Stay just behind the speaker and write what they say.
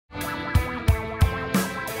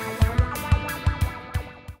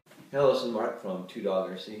Hello, this is Mark from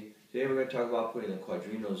Dualsky. Today we're going to talk about putting a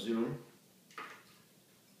Quadrino zoom,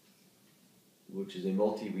 which is a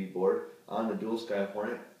multi-weed board, on the Dualsky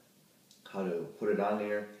Hornet. How to put it on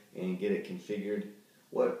there and get it configured.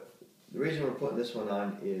 The reason we're putting this one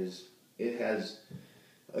on is it has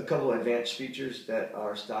a couple of advanced features that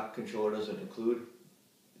our stock controller doesn't include.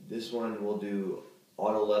 This one will do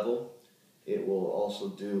auto level. It will also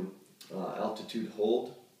do altitude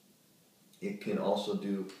hold. It can also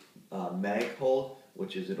do mag hold,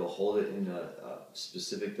 which is it'll hold it in a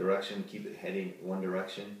specific direction, keep it heading one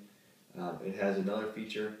direction. It has another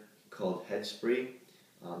feature called head spree.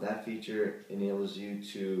 That feature enables you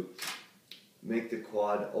to make the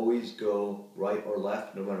quad always go right or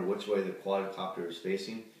left, no matter which way the quadcopter is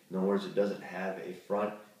facing. In other words, it doesn't have a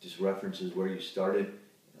front; just references where you started.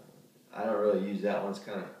 I don't really use that one. It's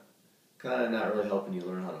kind of not really helping you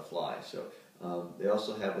learn how to fly. So they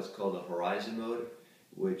also have what's called a horizon mode,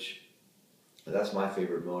 which that's my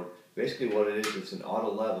favorite mode. Basically, what it is, it's an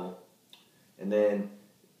auto level, and then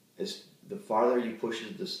the farther you push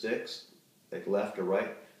the sticks, like left or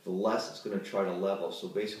right, the less it's going to try to level. So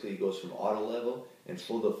basically, it goes from auto level and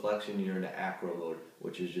full deflection. You're into acro mode,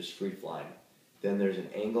 which is just free flying. Then there's an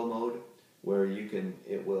angle mode where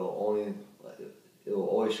it will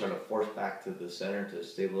always try to force back to the center to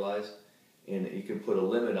stabilize, and you can put a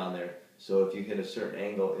limit on there. So if you hit a certain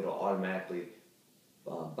angle, it'll automatically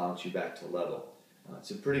bounce you back to level.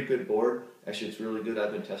 It's a pretty good board. Actually, it's really good.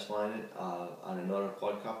 I've been test flying it on another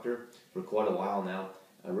quadcopter for quite a while now.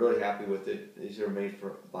 I'm really happy with it. These are made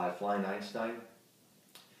by Flying Einstein.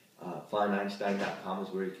 FlyingEinstein.com is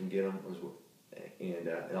where you can get them,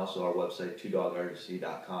 and also our website,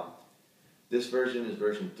 Dualsky.com. This version is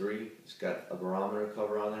version 3. It's got a barometer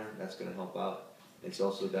cover on there. That's going to help out. It's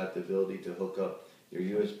also got the ability to hook up your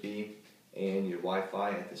USB and your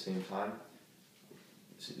Wi-Fi at the same time.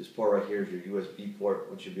 See, this port right here is your USB port.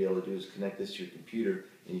 What you'll be able to do is connect this to your computer,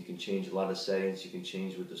 and you can change a lot of settings. You can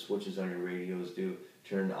change what the switches on your radios do,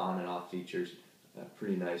 turn on and off features.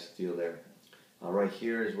 Pretty nice deal there. Right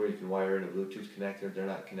here is where you can wire in a Bluetooth connector. They're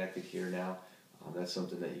not connected here now. That's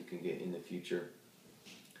something that you can get in the future.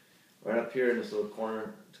 Right up here in this little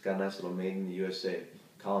corner, it's got a nice little Made in the USA.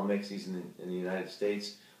 Colin makes these in the United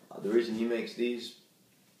States. The reason he makes these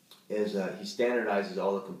is he standardizes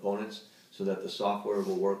all the components so that the software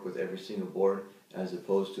will work with every single board, as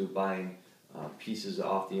opposed to buying pieces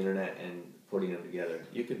off the internet and putting them together.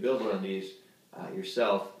 You could build one of these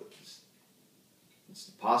yourself.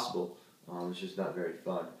 It's possible. It's just not very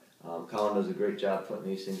fun. Colin does a great job putting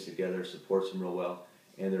these things together, supports them real well,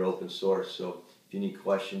 and they're open source. So if you need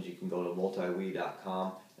questions, you can go to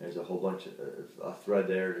multiwe.com. There's a whole bunch of a thread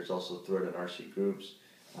there. There's also a thread in RC groups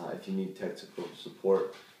if you need technical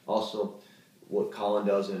support. Also, what Colin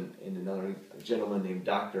does and another gentleman named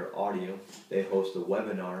Dr. Audio, they host a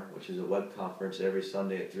webinar, which is a web conference every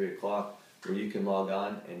Sunday at 3 o'clock, where you can log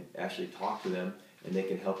on and actually talk to them, and they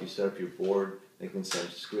can help you set up your board. They can send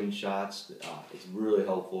screenshots. It's really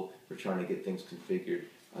helpful for trying to get things configured.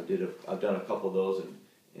 I've done a couple of those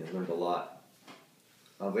and learned a lot.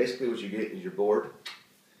 Basically, what you get is your board,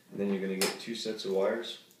 and then you're going to get 2 sets of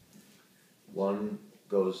wires. One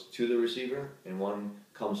goes to the receiver, and one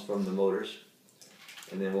comes from the motors.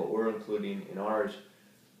 And then what we're including in ours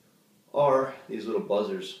are these little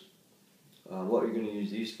buzzers. What you're going to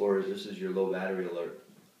use these for is this is your low battery alert.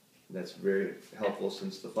 That's very helpful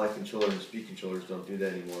since the flight controller and the speed controllers don't do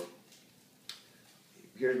that anymore.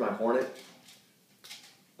 Here's my Hornet.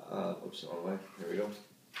 Oops, wrong way. Here we go.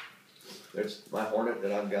 There's my Hornet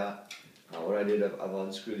that I've got. What I did, I've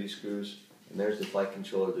unscrewed these screws, and there's the flight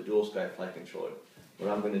controller, the Dualsky flight controller.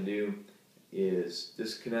 What I'm going to do is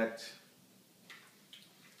disconnect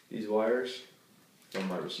these wires from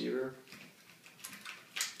my receiver.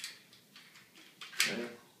 Okay.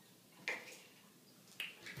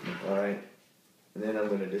 Alright, and then I'm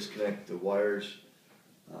going to disconnect the wires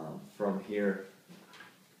from here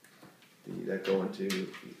that go into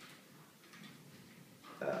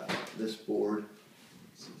this board,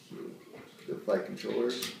 the flight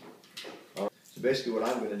controllers. So basically what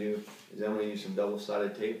I'm going to do is I'm going to use some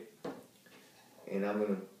double-sided tape, and I'm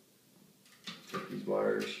going to take these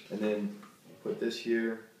wires and then put this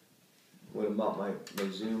here. I'm going to mount my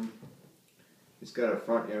zoom. It's got a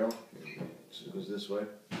front arrow, so it goes this way.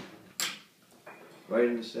 Right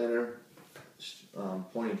in the center,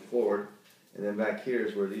 pointing forward, and then back here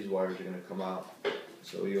is where these wires are going to come out.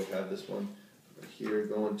 So you'll have this one right here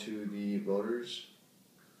going to the motors.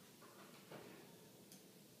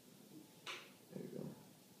 There you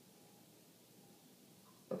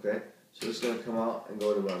go. Okay, so this is going to come out and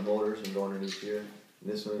go to our motors and go underneath here.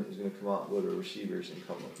 And this one is going to come out and go to receivers and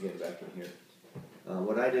come again back in here.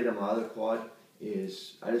 What I did on my other quad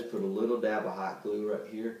is I just put a little dab of hot glue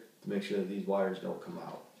right here to make sure that these wires don't come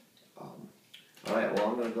out. Alright, well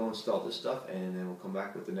I'm going to go install this stuff and then we'll come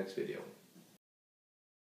back with the next video.